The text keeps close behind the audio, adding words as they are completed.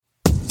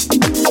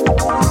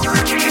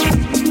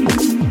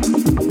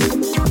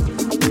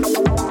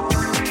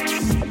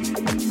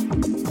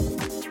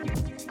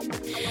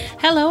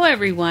Hello,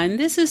 everyone.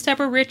 This is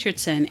Deborah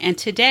Richardson, and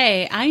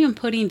today I am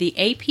putting the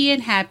AP in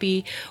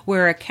Happy,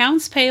 where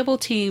accounts payable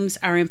teams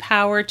are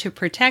empowered to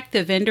protect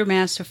the vendor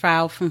master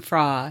file from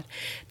fraud.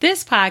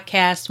 This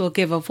podcast will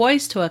give a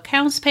voice to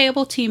accounts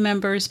payable team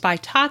members by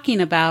talking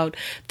about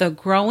the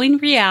growing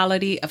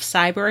reality of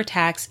cyber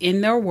attacks in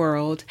their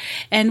world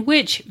and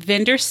which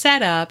vendor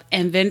setup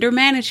and vendor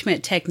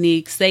management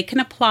techniques they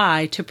can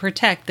apply to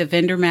protect the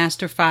vendor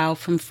master file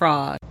from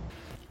fraud.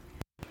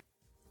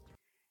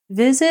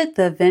 Visit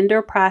the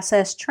Vendor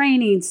Process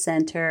Training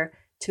Center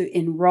to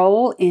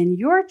enroll in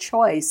your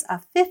choice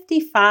of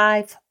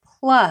 55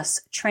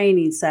 plus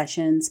training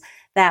sessions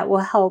that will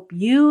help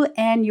you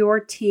and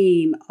your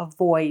team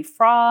avoid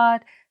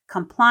fraud,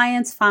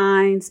 compliance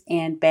fines,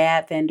 and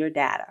bad vendor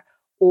data.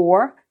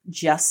 Or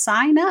just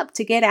sign up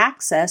to get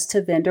access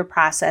to vendor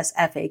process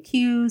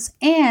FAQs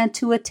and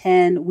to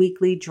attend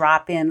weekly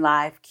drop-in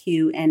live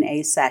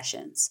Q&A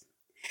sessions.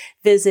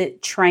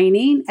 Visit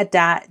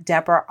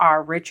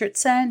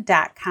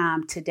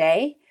training.deborahrrichardson.com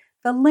today.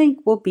 The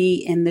link will be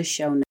in the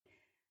show notes.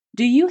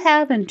 Do you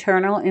have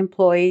internal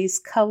employees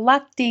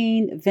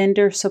collecting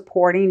vendor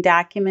supporting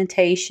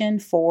documentation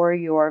for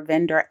your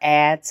vendor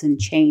adds and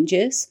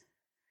changes?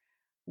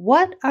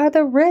 What are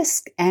the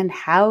risks and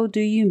how do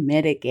you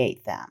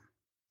mitigate them?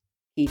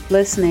 Keep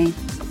listening.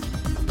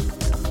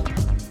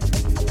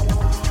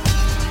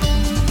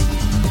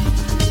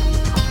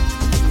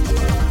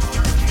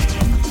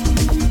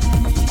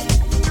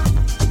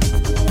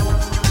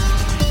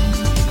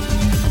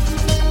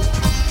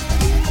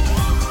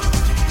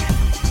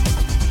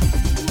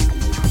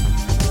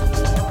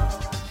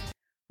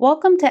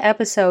 Welcome to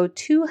episode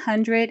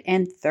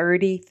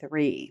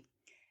 233.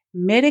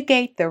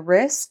 Mitigate the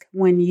risk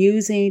when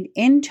using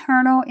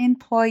internal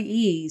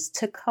employees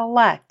to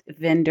collect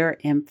vendor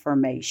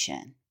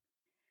information.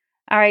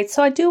 All right,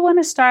 so I do want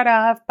to start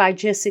off by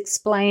just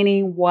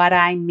explaining what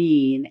I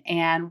mean.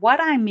 And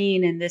what I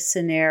mean in this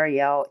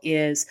scenario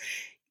is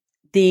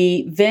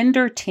the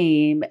vendor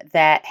team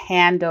that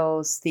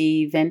handles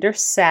the vendor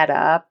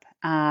setup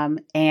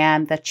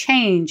and the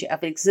change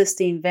of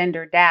existing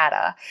vendor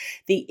data,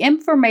 the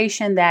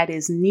information that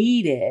is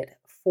needed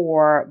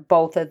for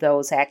both of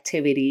those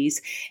activities,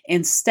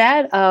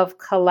 instead of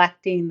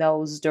collecting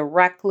those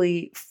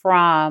directly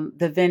from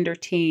the vendor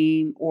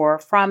team or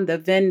from the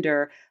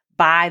vendor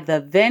by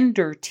the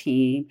vendor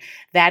team,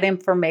 that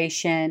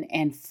information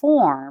and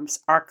forms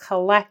are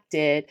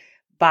collected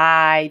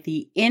by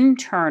the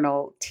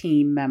internal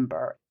team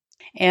member.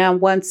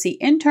 And once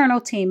the internal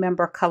team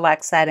member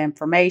collects that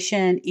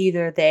information,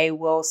 either they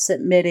will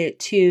submit it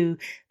to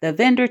the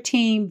vendor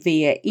team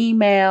via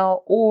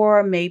email,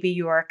 or maybe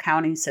your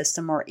accounting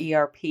system or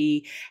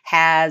ERP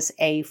has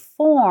a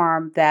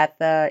form that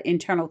the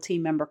internal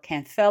team member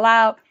can fill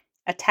out,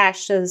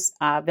 attach those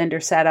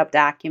vendor setup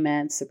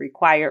documents, the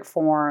required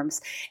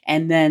forms,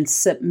 and then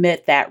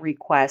submit that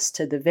request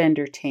to the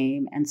vendor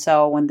team. And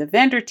so when the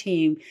vendor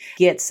team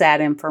gets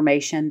that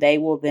information, they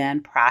will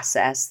then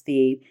process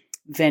the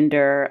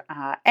vendor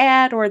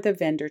add or the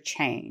vendor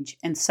change.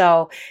 And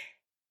so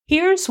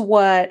here's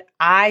what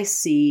I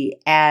see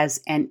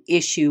as an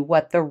issue,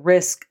 what the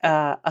risk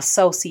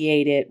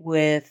associated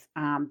with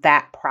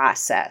that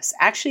process.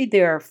 Actually,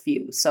 there are a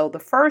few. So the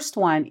first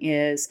one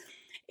is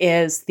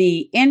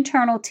the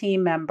internal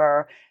team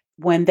member,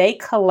 when they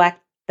collect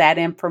that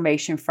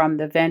information from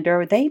the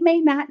vendor, they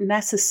may not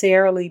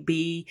necessarily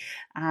be,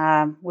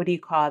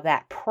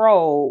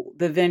 pro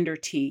the vendor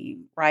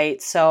team, right?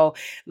 So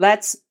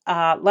let's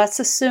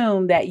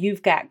assume that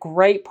you've got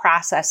great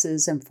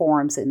processes and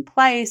forms in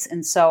place.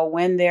 And so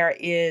when there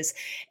is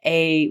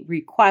a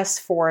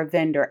request for a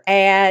vendor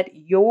add,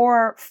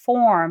 your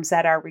forms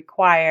that are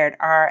required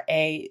are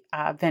a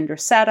vendor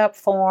setup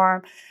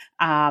form,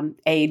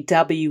 a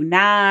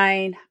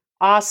W-9.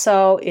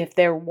 Also, if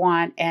they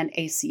want an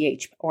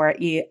ACH or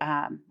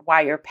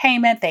wire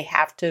payment, they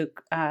have to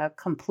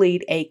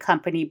complete a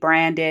company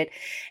branded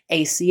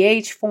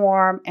ACH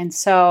form. And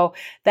so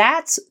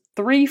that's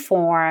 3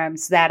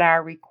 forms that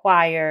are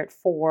required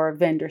for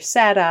vendor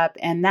setup.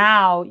 And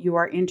now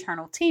your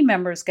internal team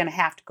member is going to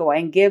have to go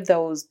and give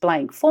those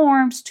blank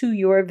forms to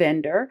your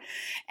vendor.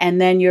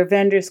 And then your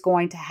vendor is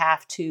going to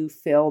have to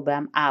fill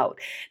them out.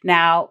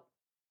 Now,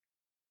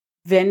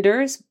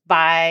 vendors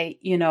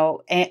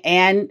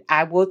and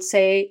I would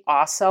say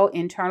also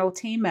internal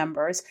team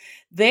members,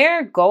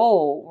 their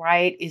goal,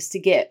 right, is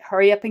to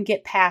hurry up and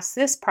get past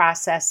this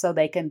process so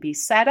they can be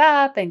set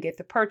up and get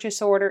the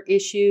purchase order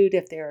issued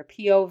if they're a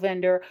PO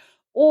vendor,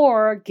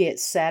 or get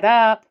set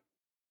up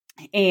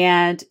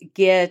and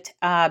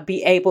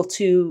be able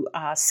to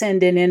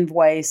send an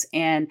invoice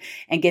and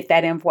get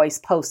that invoice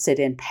posted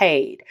and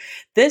paid.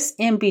 This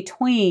in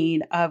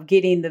between of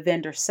getting the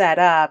vendor set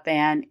up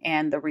and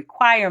the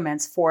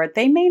requirements for it,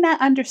 they may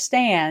not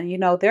understand.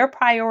 Their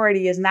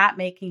priority is not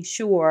making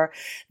sure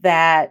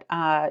that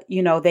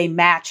they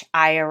match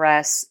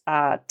IRS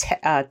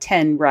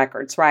 10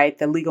 records, right?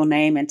 The legal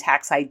name and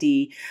tax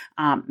ID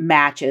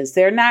matches.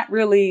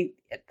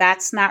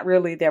 That's not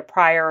really their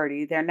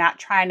priority. They're not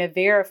trying to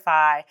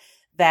verify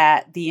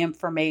that the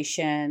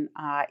information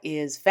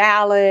is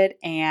valid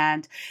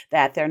and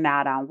that they're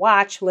not on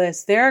watch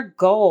lists. Their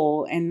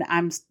goal, and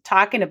I'm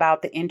talking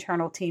about the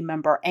internal team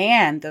member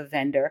and the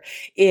vendor,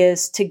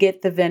 is to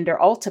get the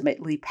vendor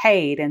ultimately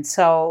paid. And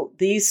so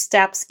these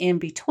steps in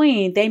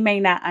between, they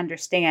may not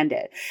understand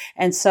it.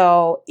 And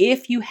so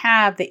if you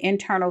have the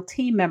internal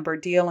team member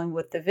dealing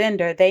with the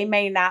vendor, they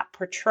may not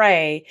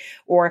portray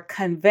or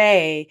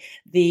convey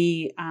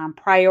the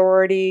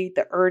priority,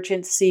 the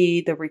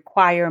urgency, the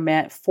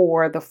requirement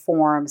for the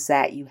forms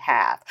that you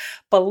have.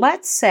 But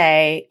let's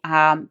say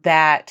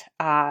that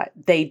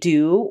they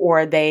do, or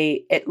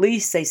at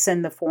least they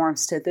send the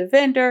forms to the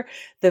vendor.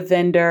 The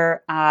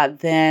vendor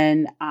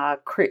then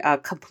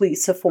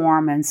completes the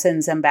form and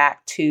sends them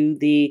back to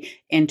the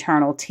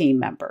internal team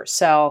member.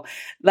 So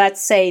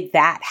let's say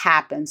that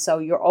happens. So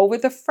you're over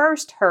the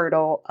first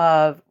hurdle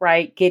of,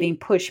 getting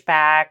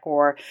pushback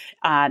or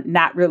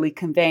not really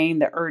conveying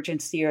the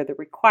urgency or the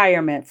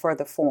requirement for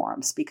the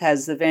forms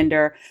because the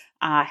vendor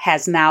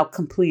has now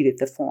completed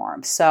the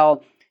form.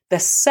 So the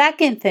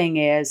second thing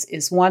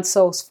is once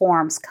those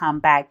forms come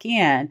back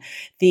in,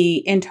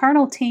 the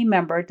internal team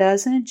member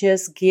doesn't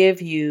just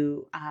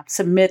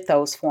submit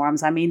those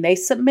forms. I mean, they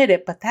submit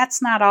it, but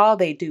that's not all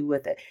they do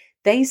with it.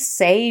 They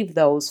save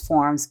those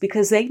forms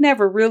because they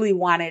never really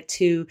wanted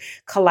to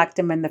collect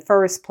them in the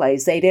first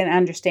place. They didn't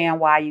understand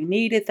why you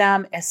needed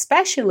them,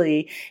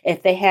 especially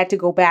if they had to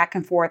go back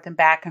and forth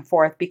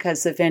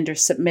because the vendor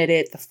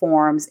submitted the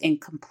forms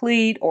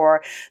incomplete,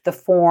 or the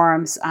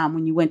forms,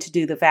 when you went to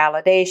do the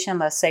validation,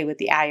 let's say with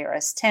the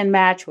IRS 10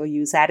 match, we'll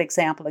use that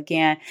example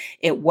again,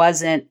 it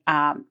wasn't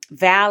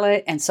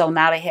valid. And so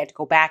now they had to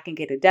go back and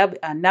get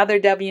another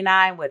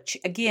W-9, which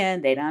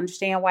again, they don't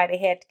understand why they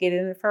had to get it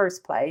in the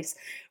first place.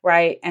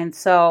 Right. And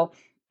so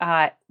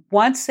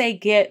once they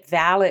get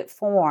valid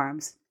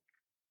forms,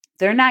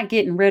 they're not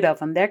getting rid of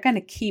them. They're going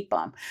to keep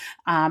them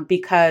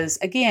because,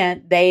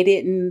 again, they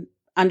didn't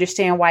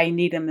understand why you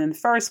need them in the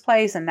first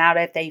place. And now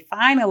that they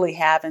finally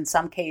have, in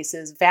some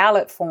cases,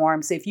 valid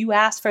forms, if you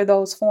ask for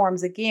those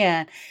forms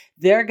again,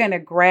 they're going to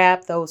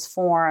grab those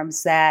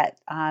forms that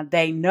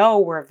they know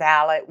were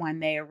valid when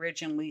they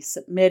originally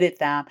submitted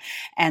them.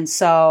 And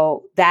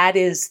so that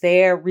is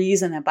their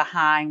reasoning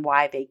behind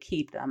why they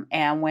keep them.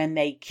 And when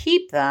they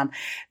keep them,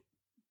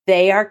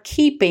 they are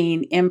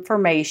keeping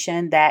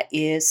information that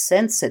is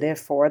sensitive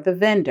for the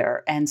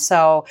vendor. And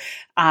so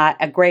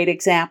a great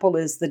example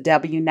is the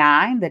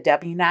W-9. The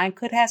W-9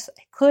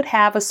 could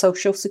have a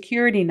social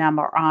security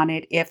number on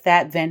it if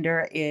that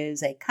vendor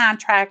is a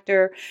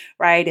contractor,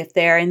 right? If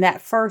they're in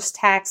that first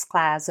tax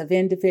class of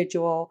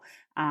individual,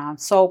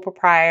 sole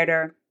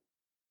proprietor,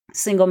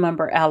 single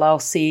member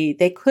LLC,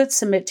 they could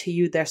submit to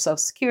you their social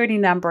security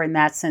number and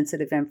that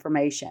sensitive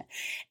information.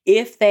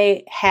 If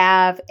they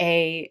have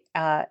a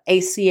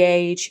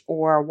ACH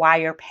or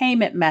wire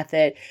payment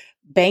method,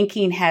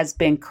 banking has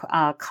been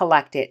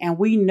collected, and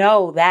we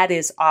know that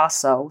is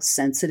also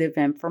sensitive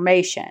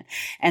information.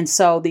 And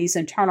so these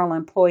internal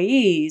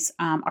employees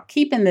are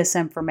keeping this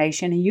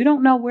information, and you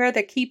don't know where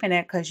they're keeping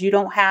it because you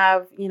don't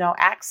have,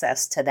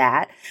 access to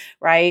that,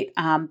 right?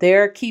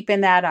 They're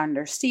keeping that on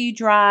their C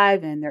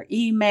drive and their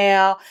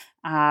email.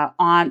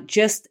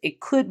 It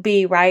could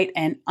be, right,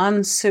 an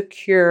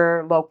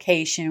unsecure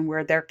location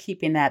where they're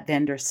keeping that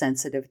vendor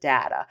sensitive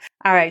data.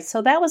 All right,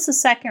 so that was the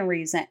second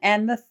reason.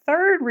 And the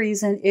third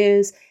reason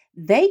is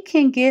they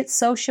can get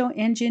social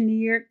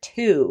engineered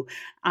too,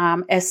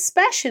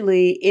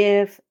 especially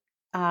if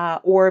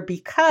or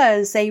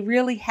because they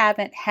really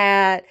haven't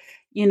had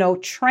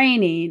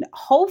training,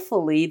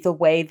 hopefully the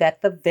way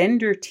that the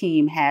vendor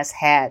team has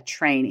had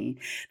training.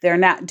 They're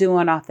not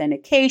doing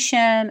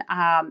authentication.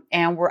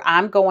 And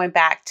I'm going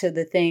back to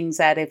the things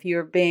that if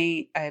you've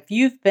been,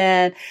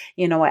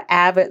 an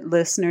avid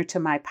listener to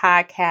my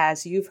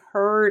podcast, you've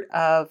heard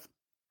of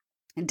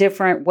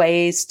different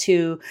ways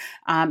to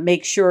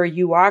make sure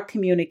you are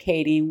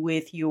communicating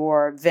with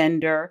your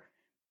vendor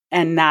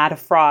and not a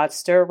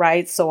fraudster,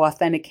 right? So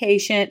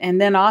authentication,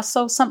 and then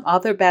also some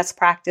other best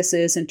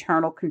practices,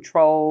 internal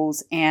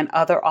controls, and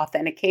other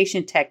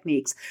authentication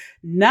techniques,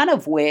 none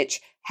of which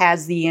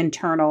has the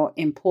internal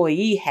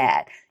employee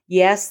had.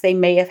 Yes, they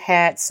may have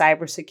had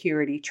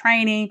cybersecurity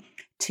training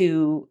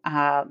to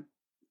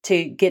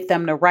get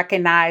them to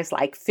recognize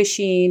like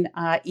phishing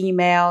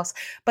emails,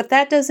 but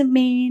that doesn't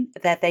mean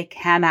that they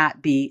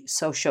cannot be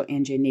social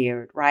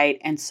engineered, right?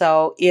 And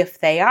so if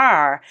they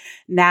are,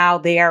 now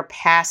they are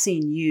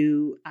passing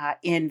you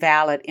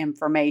invalid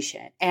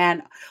information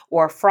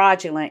or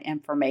fraudulent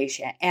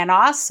information. And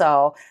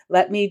also,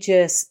 let me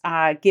just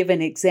give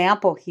an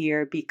example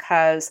here,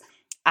 because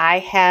I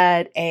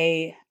had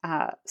a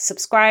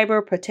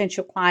subscriber,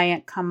 potential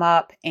client come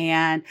up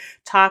and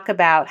talk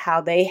about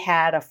how they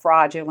had a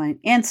fraudulent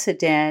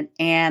incident,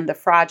 and the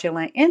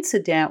fraudulent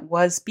incident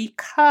was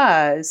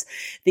because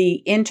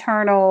the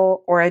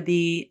internal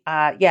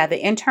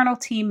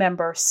team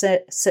member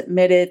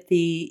submitted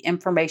the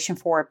information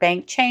for a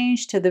bank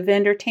change to the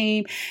vendor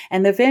team,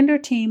 and the vendor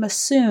team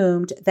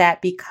assumed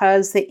that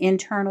because the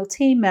internal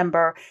team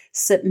member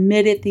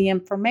submitted the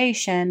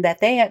information that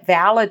they had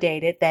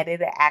validated that it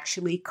had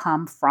actually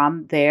come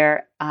from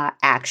their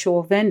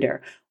actual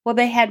vendor. Well,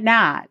 they had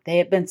not. They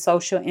had been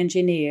social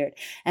engineered.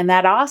 And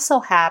that also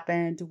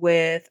happened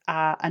with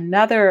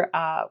another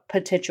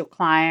potential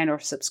client or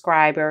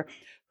subscriber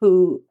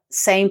who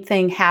same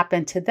thing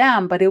happened to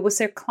them, but it was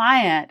their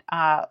client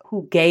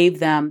who gave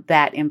them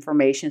that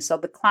information. So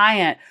the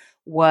client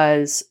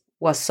was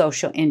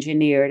social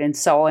engineered. And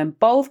so in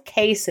both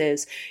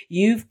cases,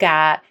 you've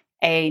got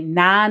a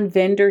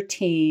non-vendor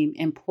team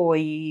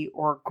employee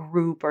or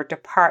group or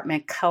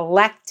department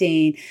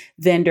collecting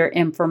vendor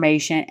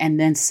information and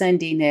then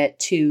sending it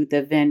to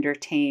the vendor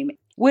team,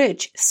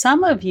 which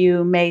some of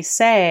you may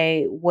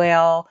say,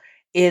 well,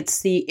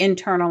 it's the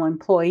internal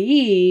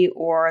employee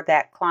or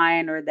that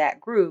client or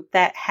that group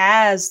that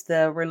has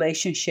the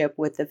relationship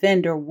with the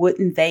vendor.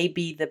 Wouldn't they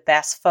be the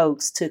best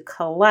folks to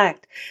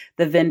collect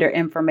the vendor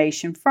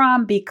information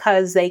from,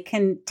 because they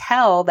can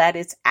tell that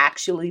it's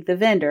actually the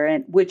vendor,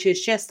 and which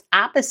is just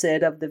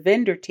opposite of the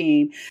vendor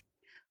team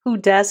who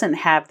doesn't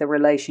have the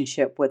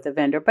relationship with the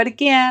vendor. But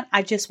again,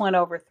 I just went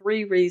over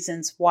 3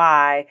 reasons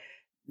why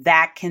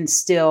that can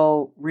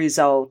still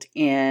result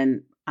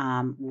in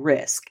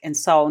risk. And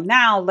so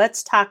now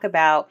let's talk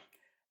about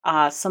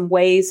some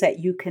ways that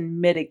you can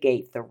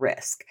mitigate the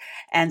risk.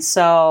 And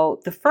so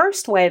the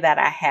first way that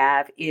I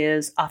have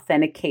is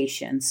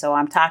authentication. So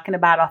I'm talking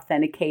about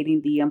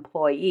authenticating the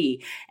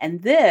employee.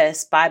 And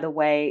this, by the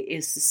way,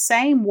 is the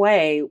same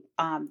way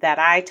that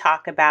I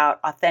talk about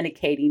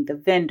authenticating the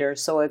vendor.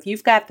 So if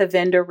you've got the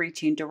vendor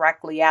reaching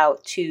directly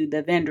out to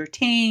the vendor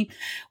team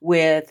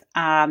with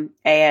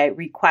a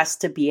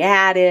request to be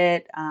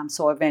added,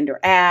 so a vendor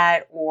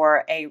ad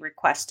or a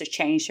request to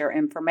change your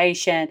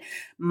information,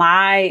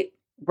 my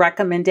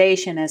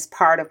recommendation as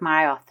part of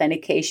my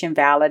authentication,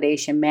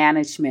 validation,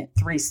 management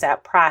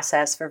 3-step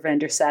process for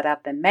vendor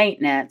setup and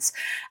maintenance,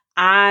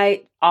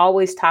 I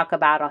always talk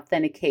about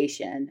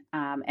authentication.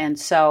 And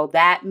so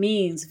that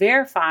means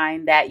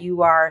verifying that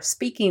you are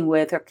speaking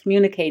with or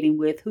communicating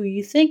with who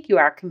you think you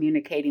are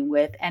communicating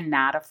with and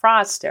not a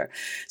fraudster.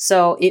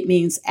 So it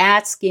means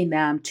asking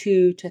them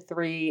 2 to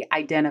 3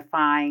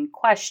 identifying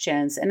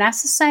questions. And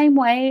that's the same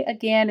way,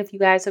 again, if you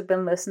guys have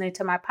been listening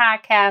to my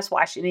podcast,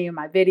 watching any of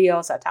my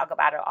videos, I talk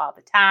about it all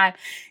the time.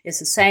 It's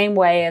the same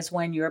way as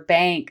when your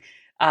bank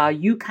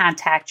you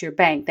contact your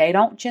bank. They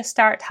don't just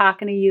start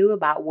talking to you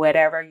about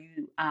whatever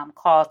you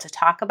call to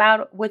talk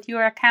about with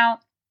your account.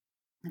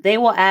 They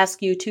will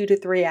ask you 2 to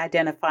 3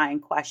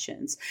 identifying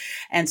questions.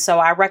 And so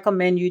I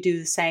recommend you do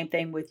the same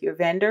thing with your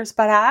vendors,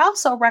 but I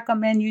also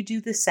recommend you do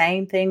the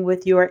same thing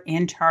with your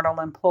internal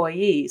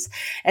employees,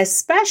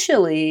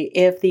 especially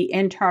if the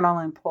internal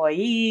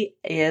employee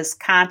is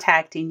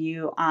contacting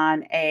you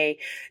on a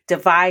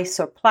device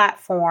or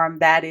platform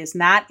that is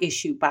not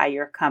issued by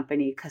your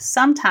company. Because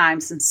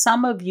sometimes, and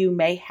some of you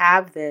may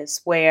have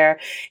this,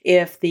 where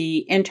if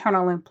the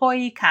internal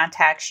employee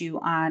contacts you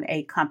on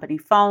a company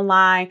phone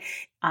line,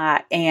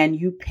 and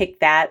you pick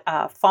that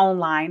phone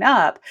line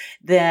up,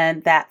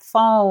 then that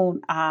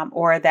phone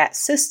or that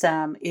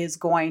system is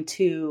going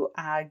to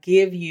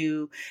give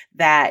you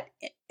that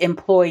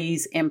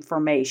employee's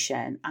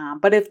information.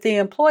 But if the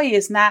employee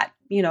is not,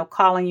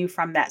 calling you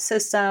from that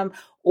system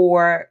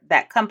or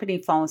that company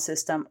phone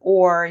system,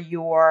 or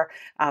your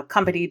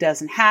company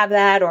doesn't have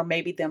that, or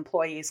maybe the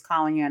employee is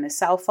calling you on a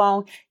cell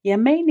phone, you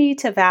may need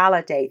to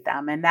validate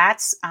them. And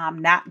that's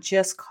not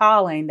just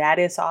calling, that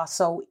is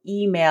also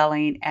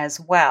emailing as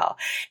well.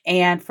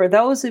 And for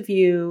those of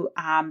you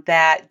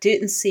that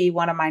didn't see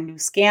one of my new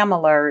scam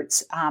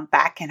alerts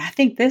I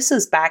think this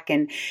is back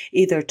in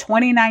either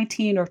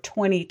 2019 or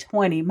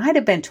 2020, might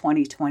have been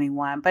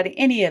 2021, but in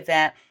any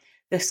event,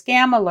 the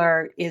scam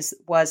alert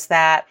was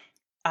that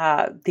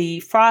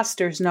the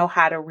fraudsters know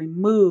how to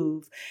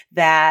remove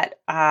that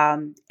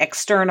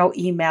external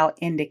email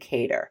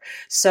indicator.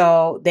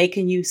 So they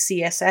can use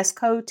CSS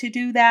code to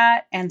do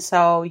that. And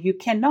so you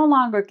can no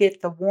longer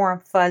get the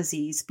warm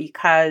fuzzies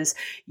because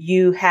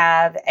you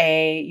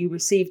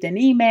received an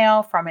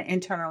email from an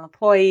internal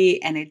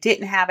employee and it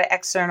didn't have an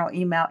external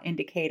email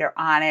indicator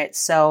on it.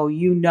 So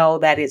you know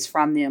that it's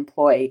from the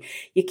employee.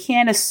 You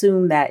can't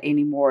assume that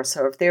anymore.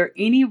 So if there are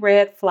any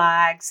red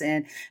flags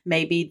and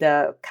maybe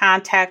the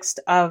context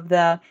of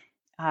the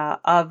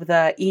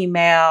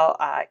email,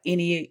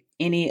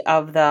 any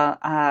of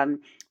the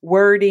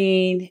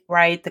wording,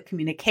 right? The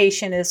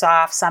communication is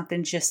off,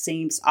 something just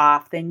seems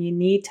off, then you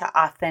need to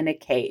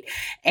authenticate.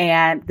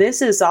 And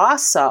this is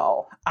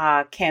also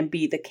can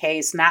be the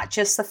case, not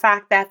just the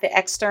fact that the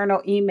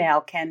external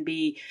email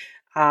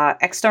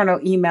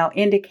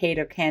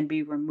indicator can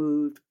be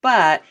removed,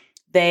 but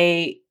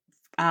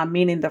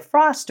meaning the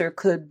fraudster,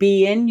 could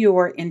be in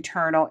your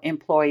internal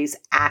employee's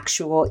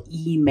actual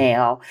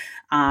email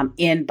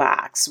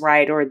inbox,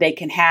 right? Or they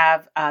can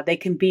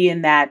be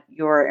in that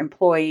your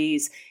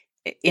employee's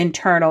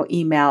internal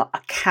email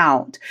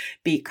account,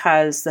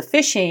 because the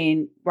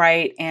phishing,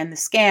 right, and the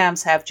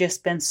scams have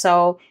just been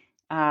so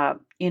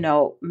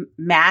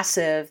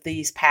massive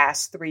these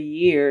past 3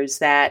 years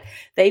that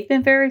they've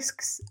been very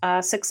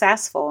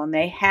successful, and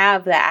they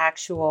have the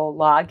actual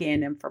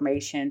login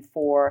information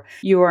for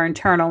your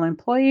internal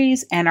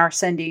employees and are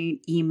sending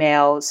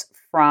emails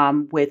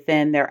from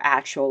within their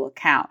actual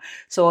account.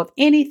 So if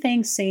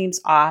anything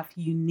seems off,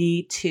 you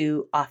need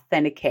to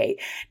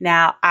authenticate.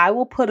 Now, I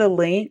will put a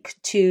link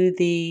to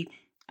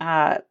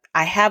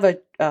I have a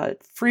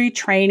free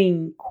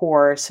training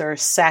course or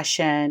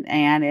session,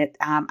 and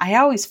I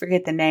always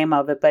forget the name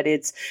of it, but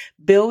it's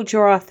Build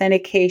Your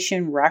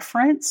Authentication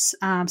Reference,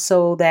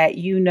 so that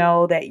you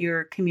know that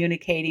you're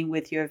communicating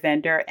with your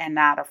vendor and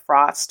not a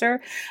fraudster.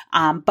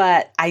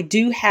 But I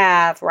do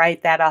have,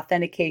 right, that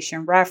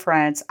authentication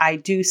reference. I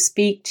do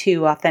speak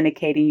to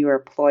authenticating your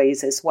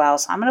employees as well.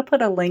 So I'm going to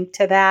put a link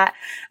to that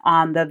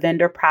on the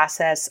Vendor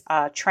Process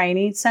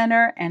Training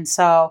Center. And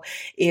so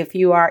if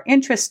you are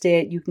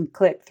interested, you can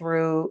click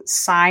through,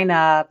 sign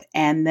up,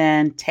 and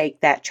then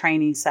take that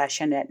training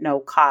session at no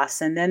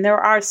cost. And then there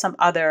are some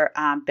other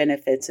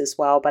benefits as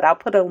well, but I'll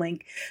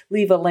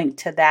leave a link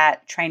to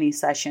that training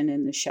session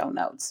in the show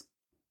notes.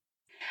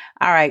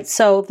 All right,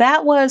 so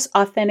that was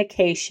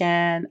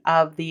authentication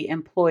of the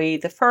employee,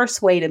 the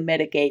first way to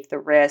mitigate the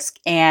risk.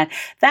 And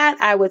that,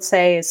 I would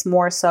say, is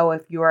more so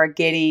if you are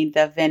getting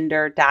the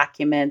vendor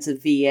documents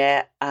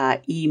via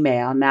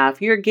email. Now,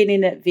 if you're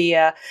getting it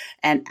via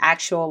an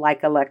actual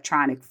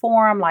electronic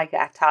form, like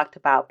I talked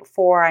about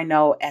before, I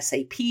know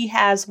SAP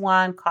has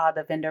one called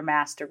the Vendor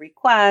Master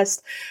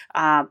Request.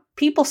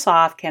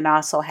 PeopleSoft can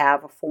also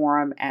have a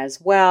form as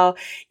well.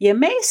 You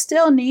may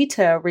still need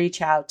to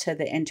reach out to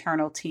the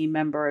internal team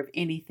member if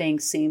anything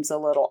seems a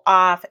little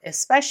off,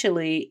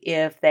 especially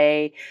if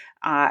they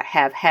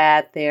have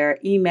had their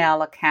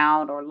email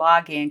account or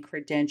login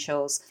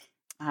credentials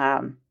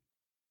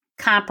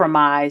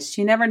compromised.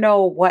 You never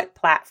know what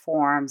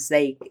platforms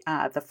the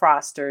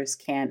fraudsters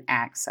can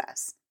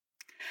access.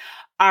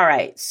 All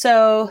right,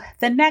 so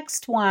the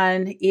next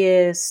one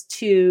is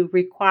to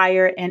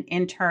require an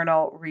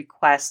internal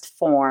request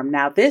form.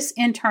 Now, this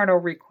internal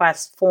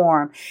request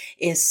form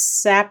is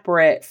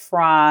separate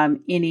from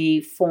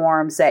any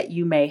forms that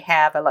you may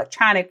have,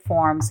 electronic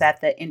forms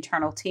that the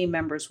internal team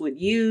members would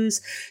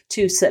use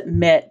to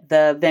submit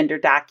the vendor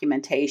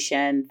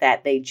documentation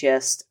that they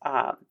just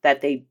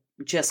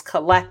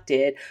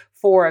collected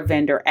for a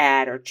vendor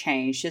add or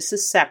change. This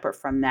is separate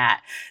from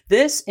that.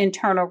 This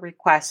internal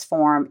request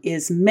form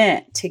is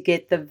meant to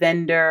get the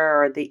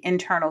vendor or the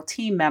internal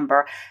team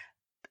member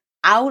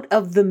out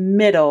of the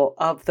middle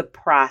of the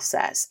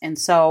process. And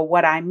so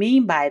what I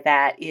mean by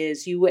that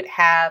is you would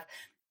have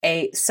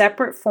a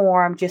separate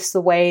form, just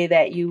the way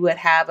that you would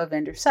have a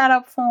vendor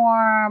setup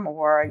form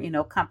or,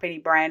 company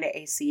branded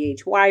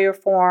ACH wire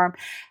form.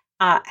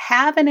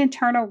 Have an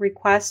internal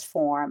request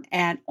form,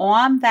 and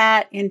on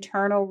that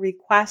internal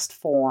request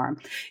form,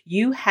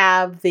 you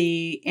have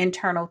the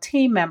internal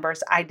team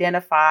members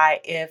identify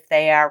if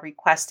they are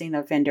requesting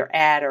a vendor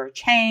add or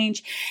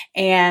change,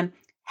 and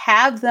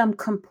have them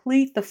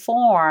complete the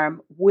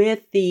form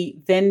with the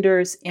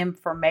vendor's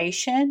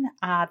information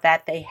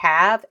that they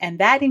have, and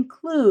that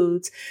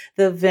includes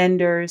the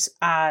vendor's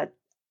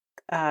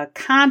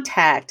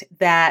contact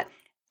that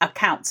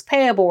accounts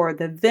payable or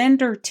the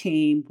vendor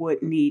team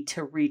would need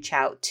to reach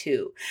out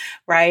to,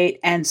 right?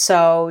 And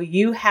so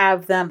you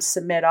have them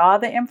submit all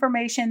the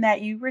information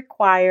that you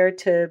require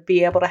to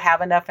be able to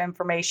have enough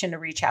information to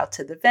reach out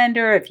to the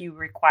vendor. If you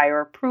require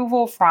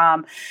approval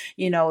from,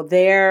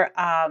 their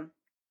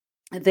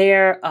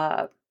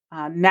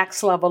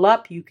next level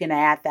up, you can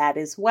add that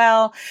as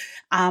well.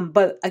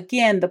 But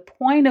again, the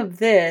point of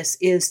this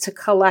is to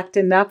collect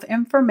enough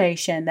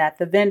information that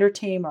the vendor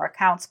team or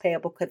accounts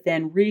payable could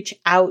then reach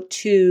out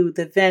to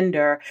the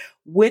vendor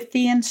with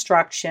the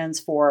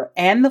instructions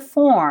and the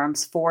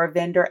forms for a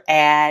vendor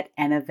add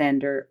and a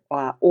vendor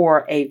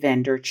or a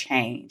vendor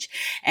change.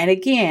 And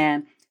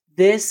again,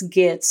 this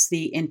gets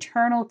the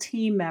internal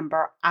team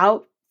member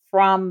out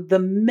from the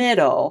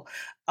middle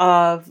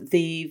of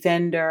the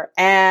vendor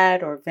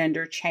add or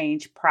vendor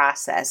change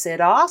process. It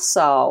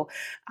also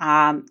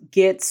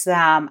gets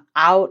them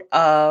out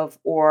of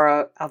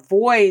or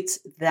avoids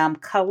them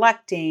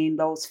collecting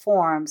those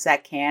forms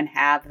that can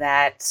have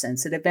that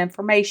sensitive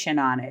information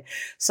on it.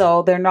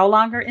 So they're no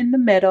longer in the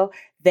middle.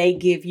 They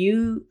give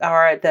you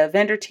or the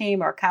vendor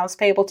team or accounts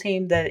payable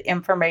team the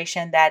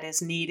information that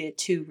is needed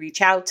to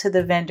reach out to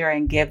the vendor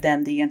and give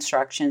them the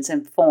instructions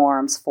and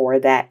forms for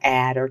that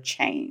add or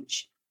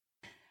change.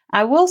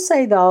 I will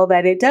say, though,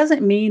 that it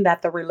doesn't mean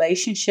that the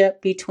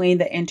relationship between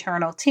the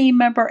internal team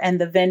member and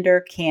the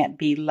vendor can't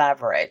be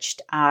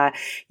leveraged.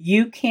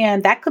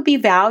 That could be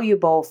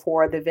valuable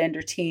for the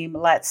vendor team.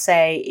 Let's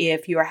say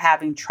if you're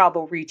having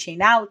trouble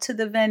reaching out to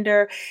the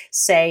vendor,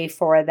 say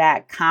for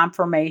that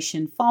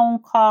confirmation phone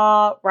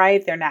call,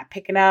 right? They're not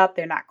picking up,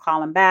 they're not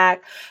calling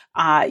back.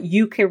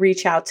 You can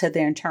reach out to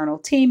the internal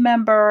team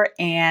member.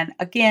 And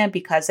again,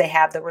 because they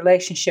have the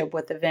relationship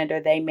with the vendor,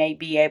 they may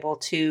be able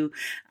to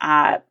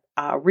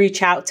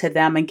reach out to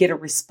them and get a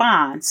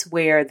response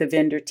where the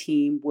vendor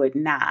team would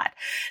not.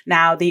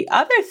 Now, the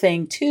other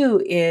thing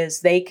too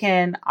is they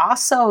can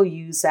also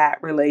use that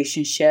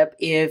relationship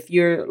if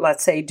you're,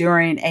 let's say,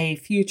 during a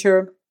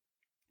future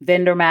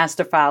vendor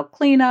master file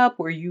cleanup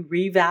where you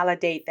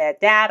revalidate that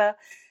data.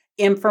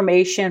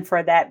 Information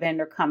for that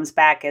vendor comes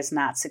back as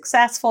not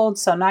successful.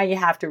 So now you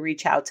have to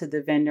reach out to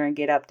the vendor and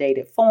get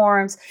updated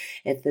forms.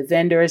 If the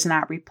vendor is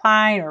not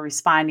replying or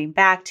responding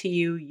back to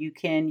you, you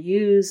can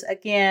use,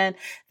 again,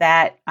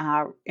 that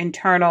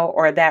internal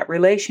or that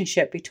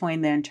relationship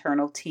between the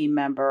internal team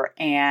member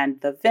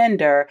and the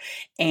vendor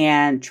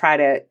and try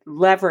to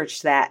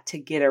leverage that to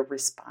get a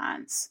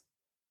response.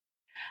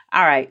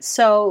 All right.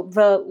 So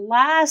the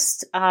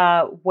last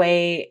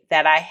way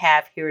that I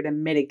have here to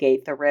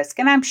mitigate the risk,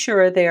 and I'm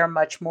sure there are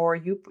much more.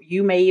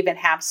 You may even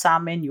have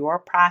some in your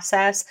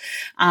process.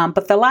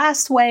 But the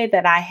last way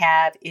that I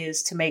have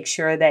is to make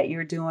sure that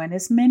you're doing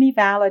as many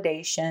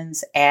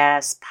validations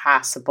as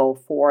possible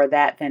for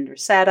that vendor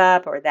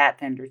setup or that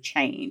vendor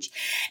change.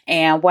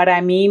 And what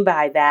I mean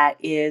by that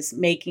is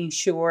making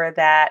sure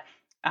that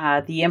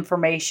the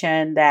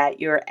information that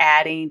you're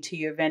adding to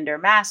your vendor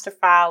master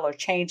file or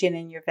changing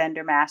in your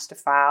vendor master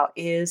file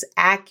is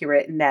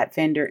accurate and that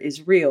vendor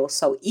is real.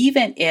 So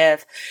even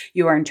if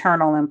your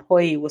internal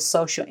employee was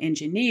social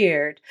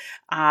engineered,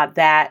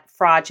 that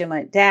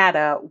fraudulent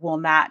data will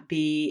not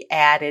be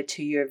added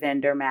to your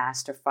vendor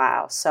master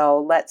file.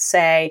 So let's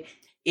say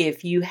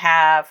if you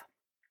have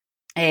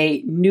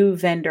a new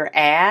vendor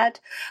add,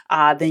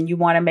 then you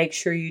want to make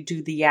sure you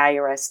do the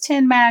IRS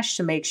 10 match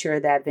to make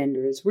sure that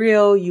vendor is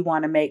real. You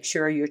want to make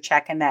sure you're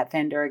checking that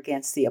vendor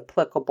against the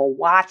applicable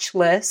watch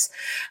list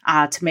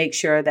to make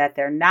sure that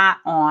they're not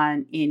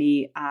on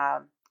any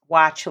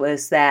watch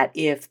list that,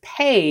 if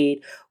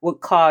paid,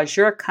 would cause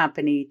your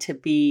company to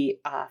be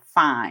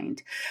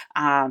fined.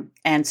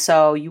 And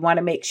so you want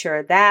to make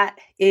sure that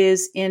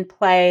is in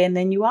play. And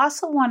then you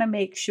also want to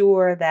make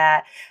sure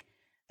that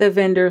the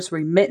vendor's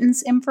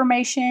remittance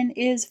information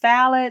is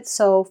valid.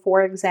 So,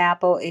 for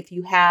example, if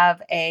you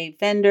have a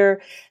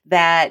vendor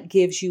that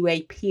gives you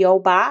a P.O.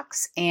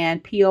 box,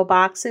 and P.O.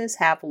 boxes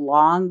have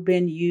long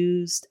been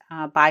used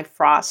by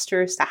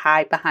fraudsters to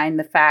hide behind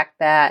the fact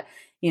that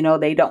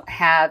they don't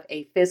have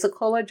a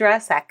physical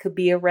address. That could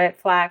be a red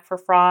flag for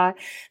fraud.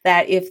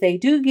 That if they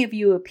do give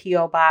you a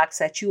P.O. box,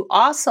 that you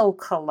also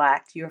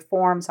collect, your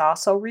forms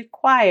also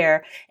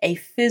require a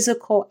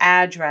physical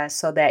address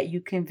so that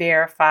you can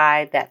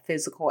verify that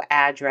physical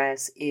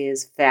address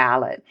is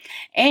valid.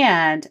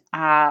 And,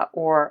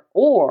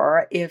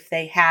 or if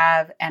they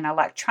have an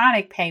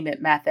electronic payment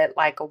method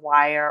like a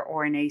wire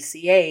or an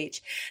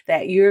ACH,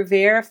 that you're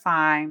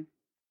verifying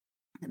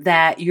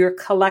that you're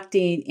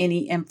collecting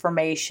any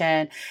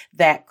information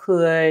that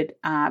could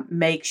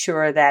make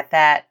sure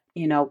that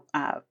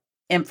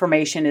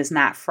information is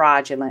not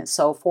fraudulent.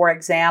 So, for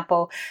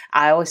example,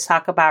 I always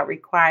talk about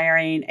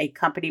requiring a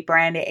company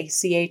branded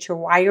ACH or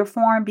wire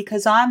form,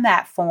 because on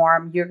that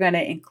form, you're going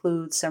to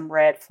include some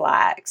red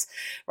flags,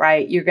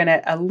 right? You're going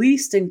to at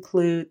least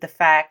include the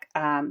fact,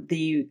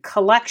 the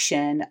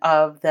collection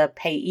of the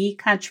payee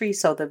country,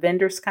 so the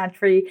vendor's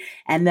country,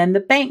 and then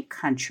the bank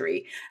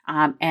country.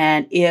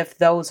 And if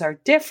those are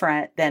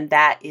different, then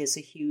that is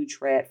a huge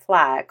red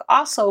flag.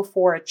 Also,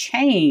 for a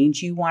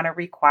change, you want to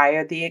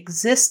require the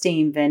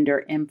existing vendor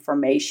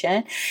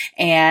information.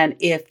 And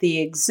if the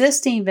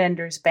existing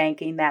vendor's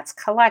banking that's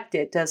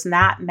collected does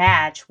not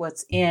match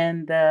what's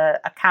in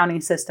the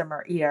accounting system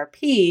or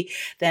ERP,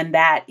 then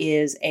that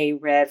is a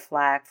red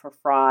flag for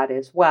fraud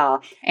as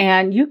well.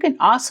 And you can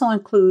also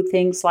include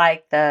things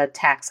like the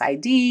tax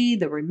ID,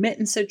 the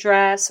remittance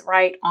address,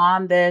 right,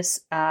 on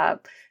this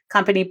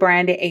company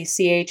branded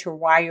ACH or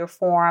wire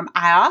form.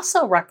 I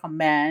also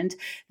recommend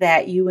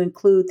that you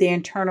include the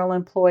internal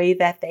employee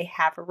that they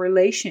have a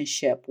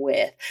relationship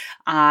with.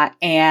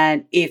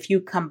 And if you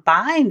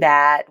combine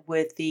that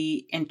with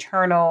the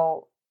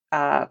internal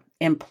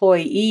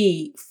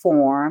employee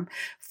form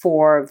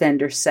for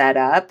vendor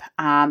setup,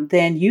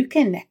 then you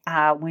can,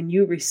 when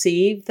you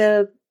receive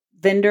the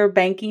vendor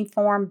banking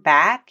form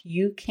back,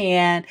 you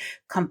can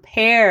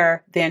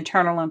compare the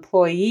internal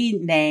employee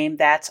name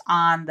that's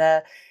on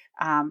the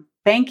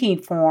banking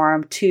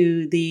form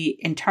to the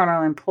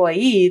internal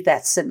employee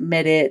that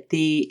submitted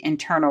the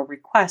internal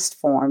request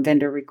form,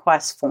 vendor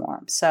request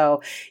form.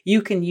 So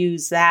you can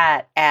use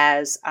that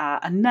as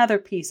another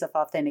piece of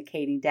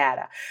authenticating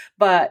data.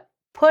 But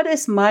put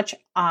as much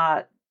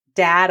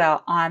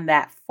data on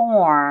that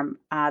form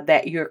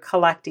that you're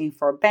collecting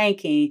for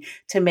banking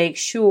to make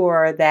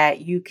sure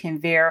that you can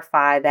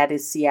verify that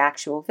it's the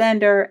actual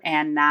vendor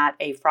and not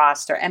a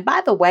fraudster. And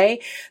by the way,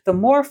 the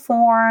more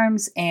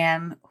forms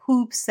and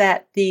hoops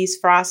that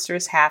these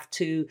fraudsters have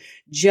to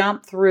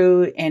jump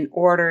through in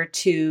order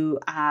to,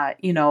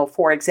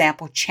 for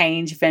example,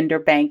 change vendor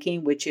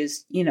banking, which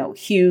is,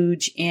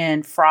 huge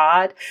in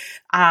fraud,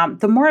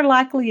 the more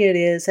likely it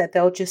is that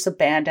they'll just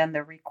abandon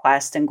the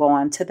request and go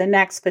on to the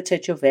next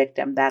potential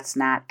victim that's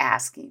not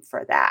asking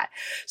for that.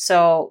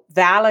 So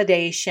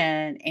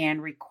validation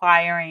and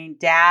requiring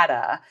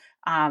data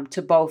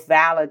to both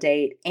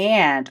validate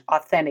and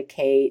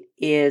authenticate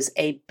is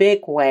a big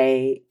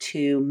way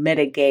to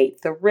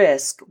mitigate the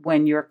risk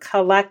when you're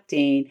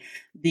collecting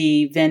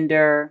the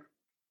vendor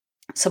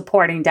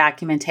supporting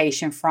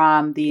documentation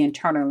from the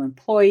internal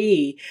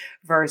employee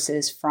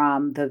versus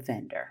from the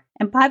vendor.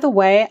 And by the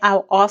way,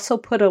 I'll also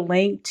put a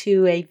link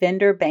to a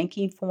vendor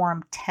banking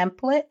form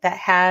template that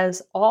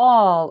has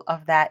all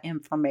of that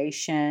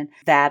information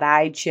that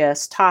I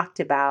just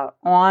talked about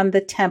on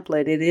the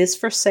template. It is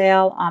for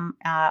sale on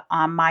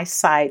my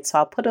site, so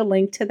I'll put a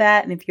link to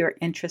that. And if you're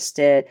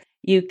interested,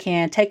 you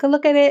can take a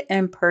look at it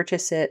and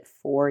purchase it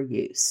for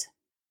use.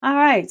 All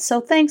right,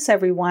 so thanks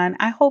everyone.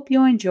 I hope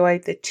you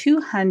enjoyed the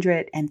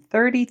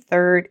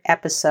 233rd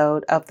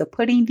episode of the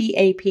Putting the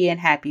AP in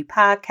Happy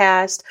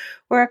podcast,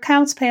 where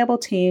accounts payable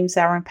teams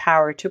are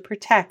empowered to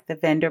protect the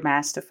vendor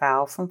master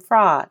file from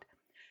fraud.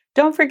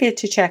 Don't forget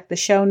to check the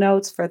show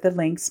notes for the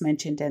links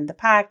mentioned in the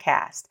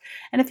podcast.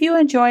 And if you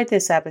enjoyed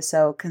this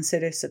episode,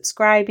 consider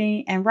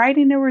subscribing and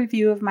writing a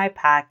review of my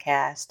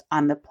podcast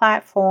on the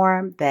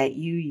platform that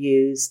you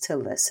use to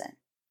listen.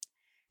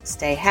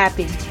 Stay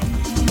happy.